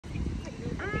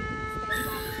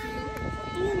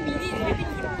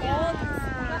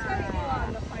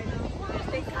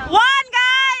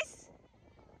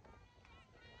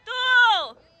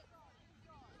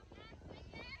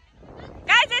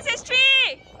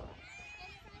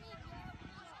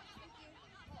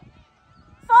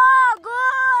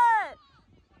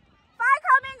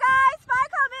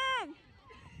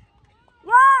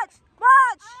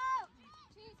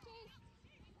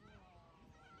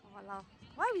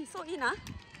he's so in, huh?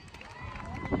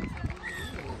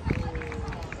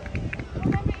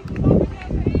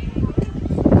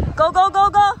 Go, go, go,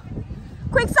 go!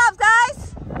 Quick stops,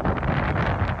 guys!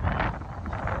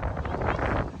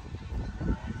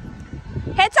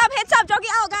 Heads up, jog it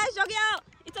out, guys, jog it out!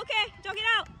 It's okay, jog it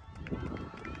out!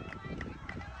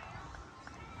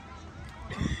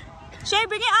 Shay,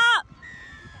 bring it up!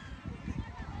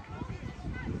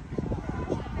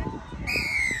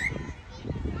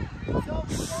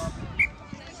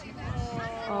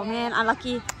 Oh man,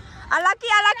 unlucky. Unlucky,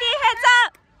 heads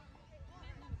up!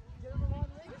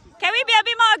 Can we be a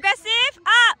bit more aggressive?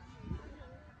 Up!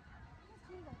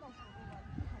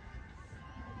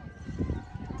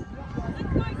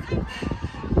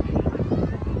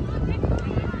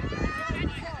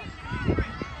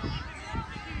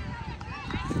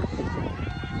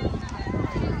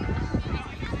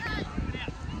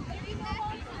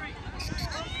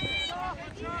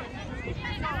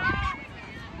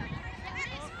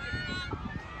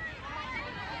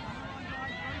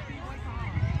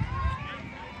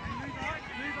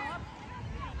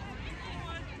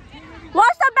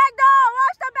 Watch the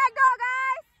back door,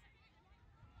 guys!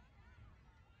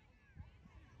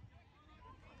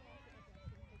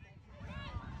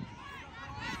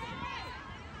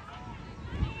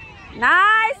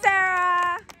 Nice,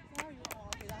 Sarah!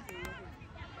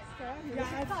 Yeah, I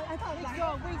thought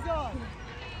wait,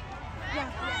 yeah,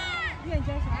 you and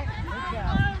Josh, right? I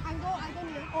go.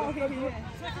 Oh, okay.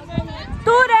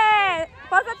 Two there!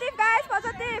 Positive, guys,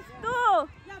 positive. Two.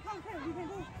 Yeah, come, we can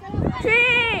go.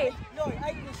 3. No, 8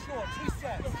 was short, 2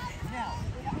 sets. Now.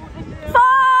 4,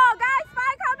 guys,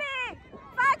 5 coming,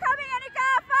 Anika,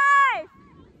 5.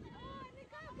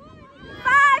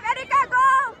 5, Anika, go.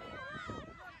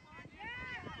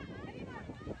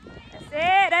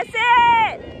 That's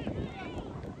it.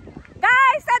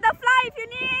 Guys, set the fly if you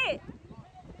need.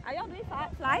 Are y'all doing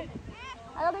fly?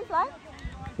 Are y'all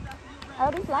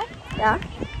doing fly? Yeah.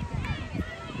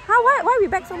 How? Why are we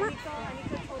back so much?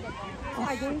 Oh,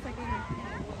 I going second.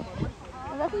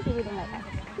 I think she didn't like that.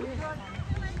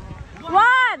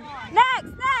 1.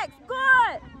 Next.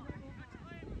 Good.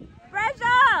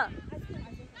 Pressure.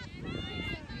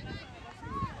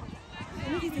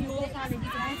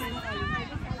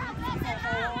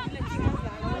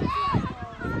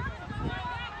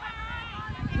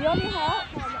 You only help?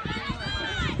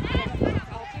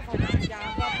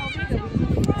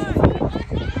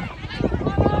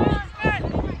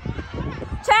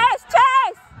 Chase!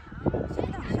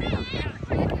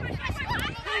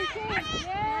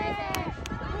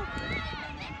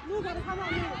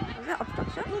 Is that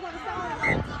obstruction?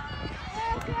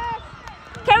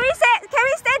 Can we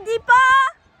stay deeper?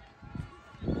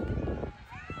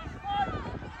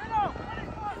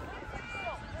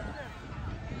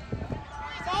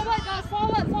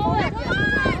 Forward. Go.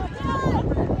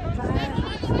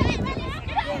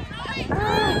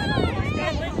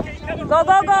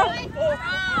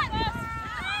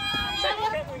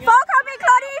 4 coming,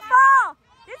 Claudie, 4.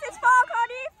 This is 4,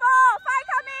 Claudie, 4. 5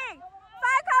 coming.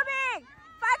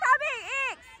 5 coming,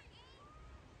 X.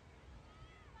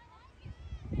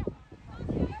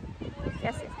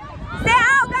 Yes. Stay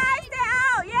out, guys, stay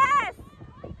out, yes.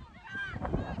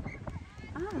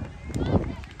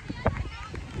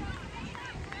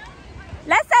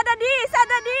 Let's set the D.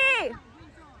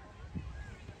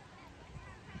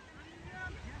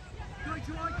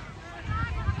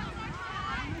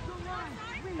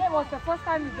 That was the first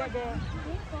time we get there.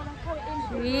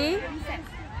 3.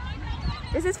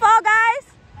 This is 4, guys.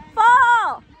 4.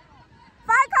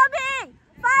 5 coming.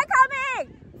 5.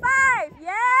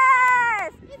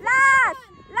 Yes. Last.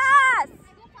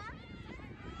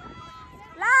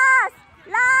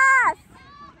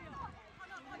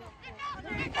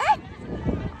 Eh?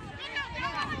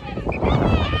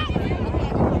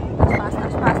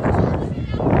 Fast.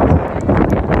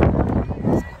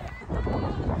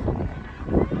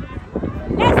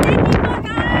 Let's stay deeper,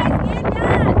 guys. Get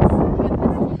that.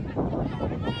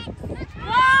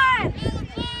 1.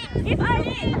 Give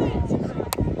early.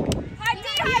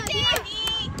 Hardy.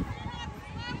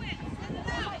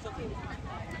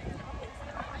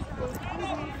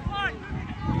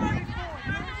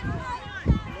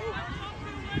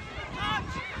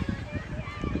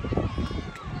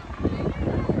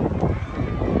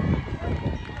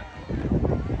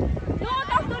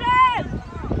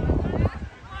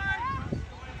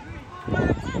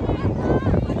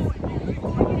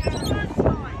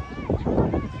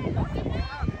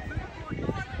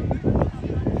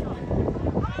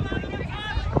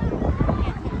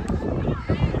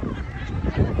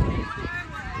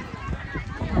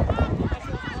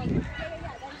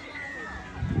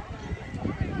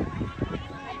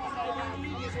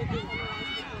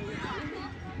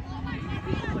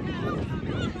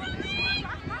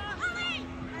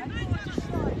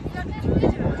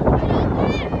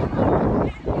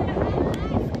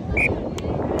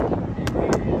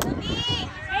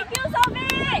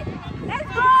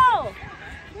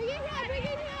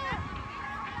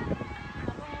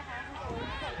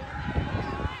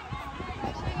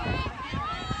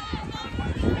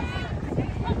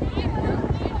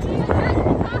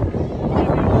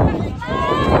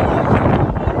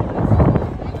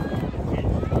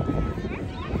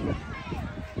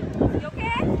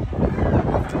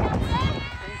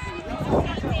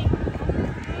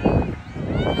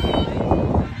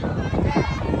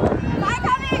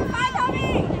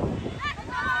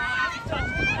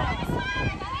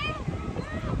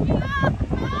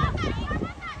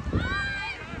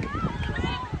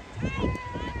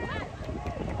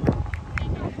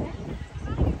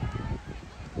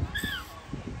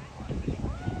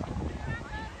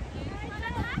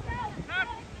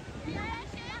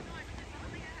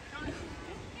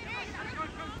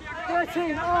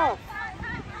 13 off.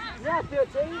 Yeah,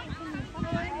 13.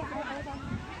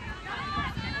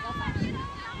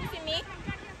 See me?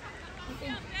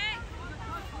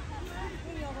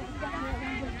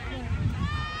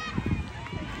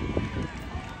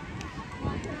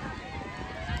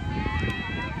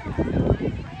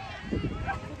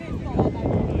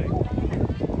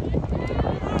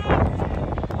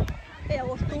 Jag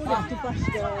var storlek till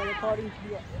första recording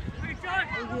video.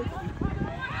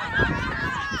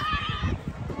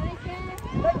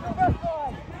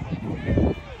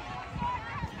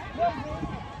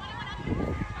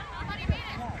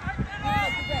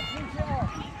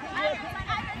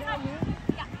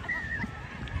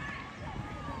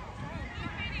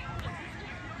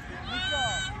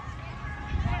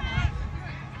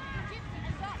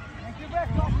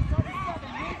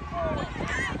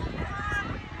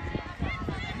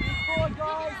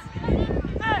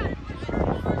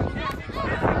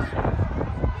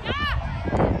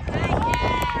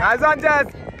 Guys on Jess.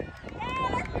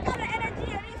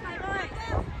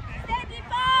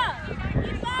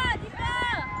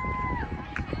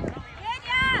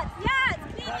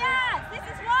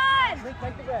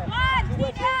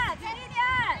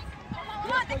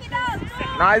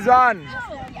 Nice one.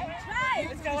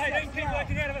 Let's go, Aiden. Keep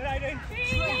working out of it, Aiden.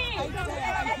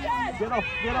 Get off,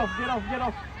 get off, get off, get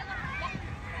off.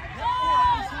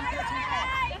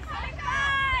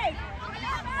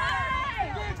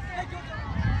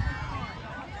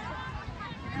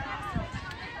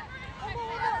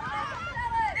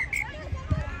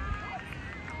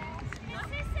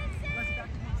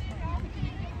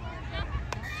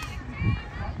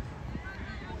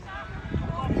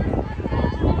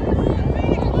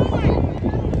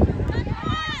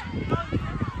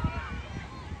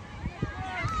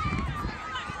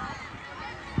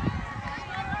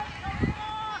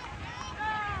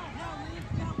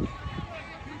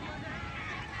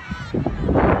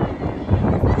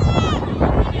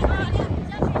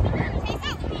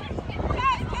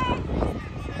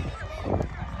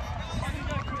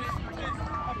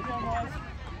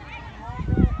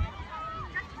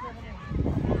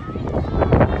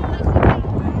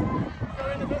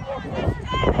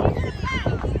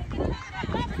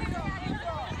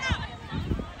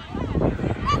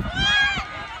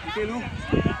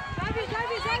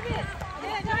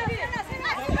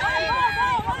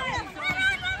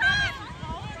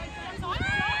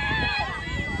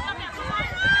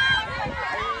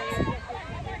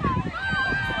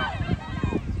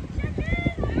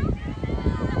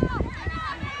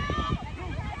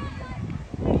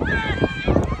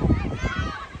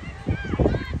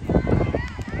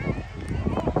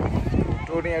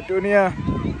 Tunia.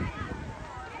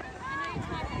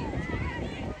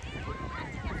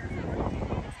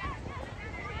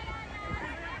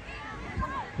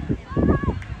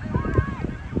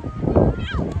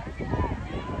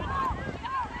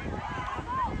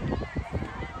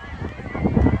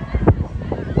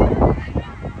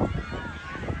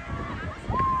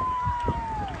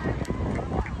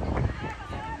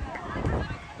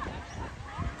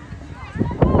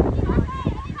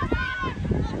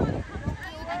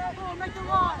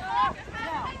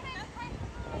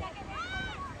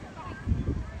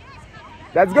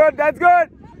 That's good, that's good.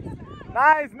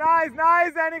 Nice, nice,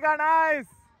 nice, Anika, nice.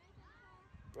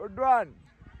 Good one.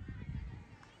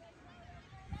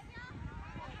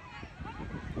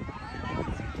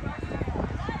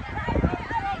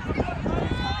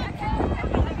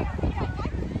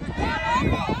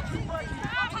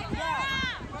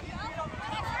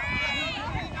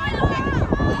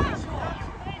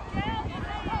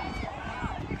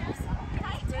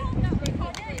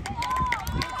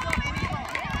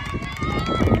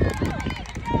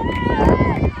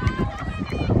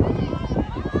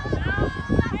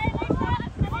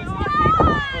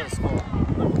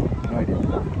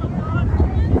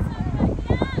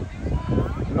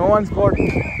 No one scored.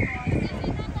 Wings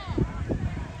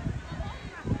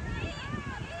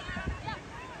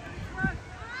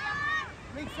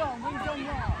on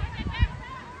now.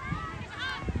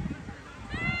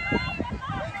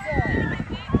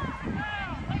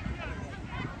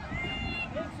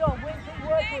 Wings on, wings keep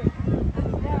working.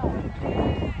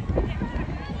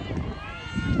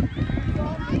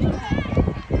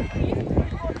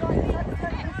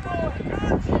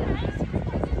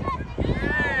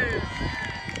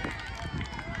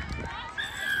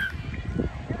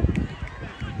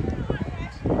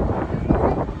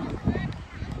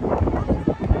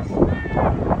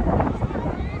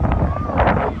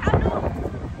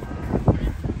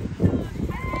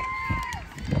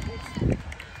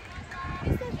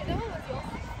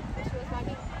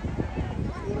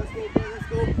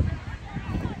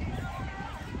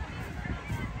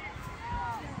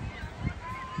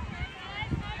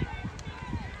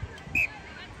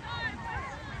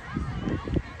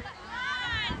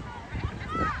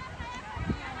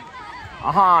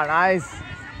 Aha, nice.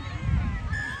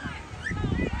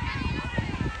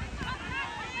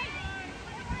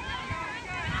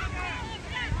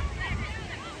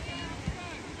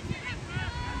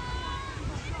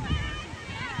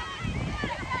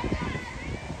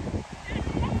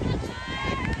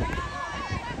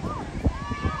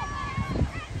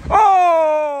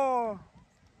 Oh!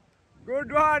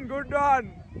 Good one, good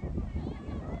one.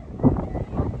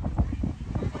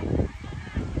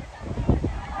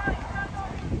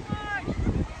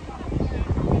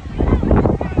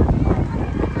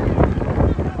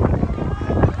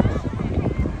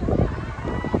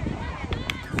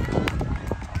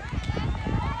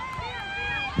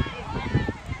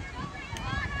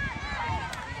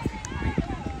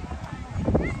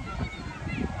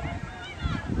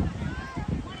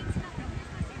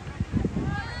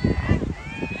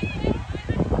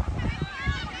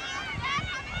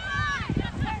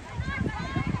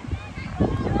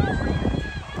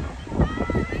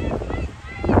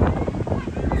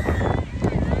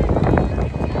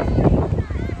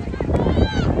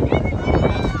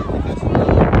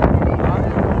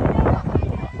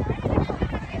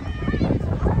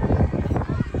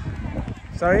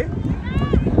 Sorry?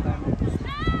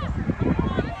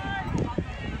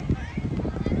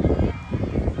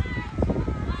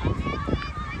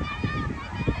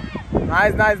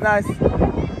 Nice, nice, nice.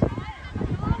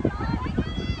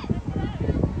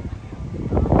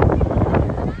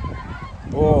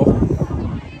 Oh.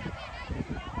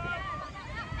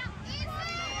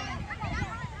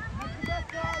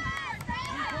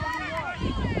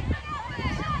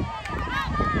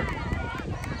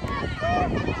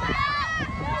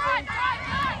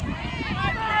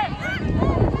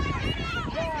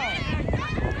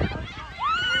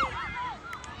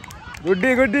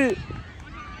 Goodie, goodie.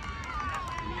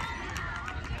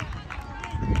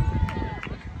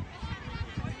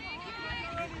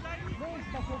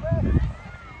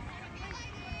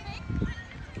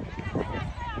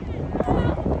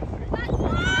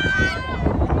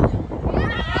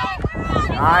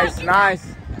 Nice, nice.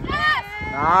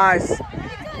 Nice.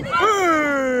 Hey!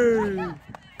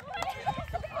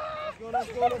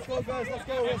 Let's go, guys.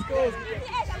 Let's go.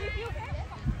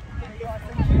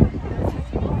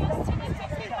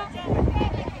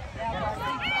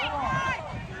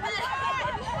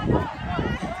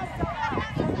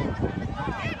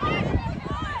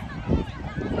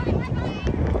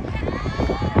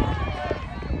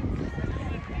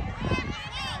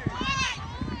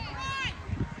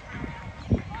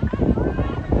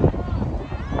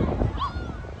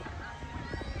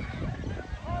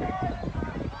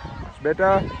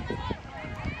 Better.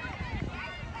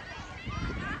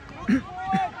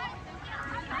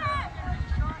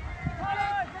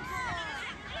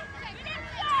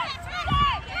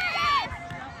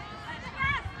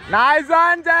 Nice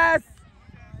one, Jess.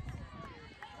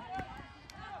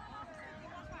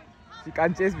 She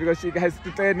can't chase because she has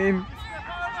to turn in.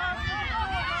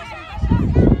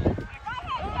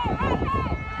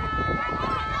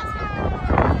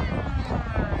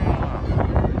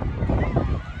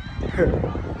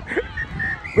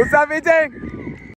 Good stuff, Vijay.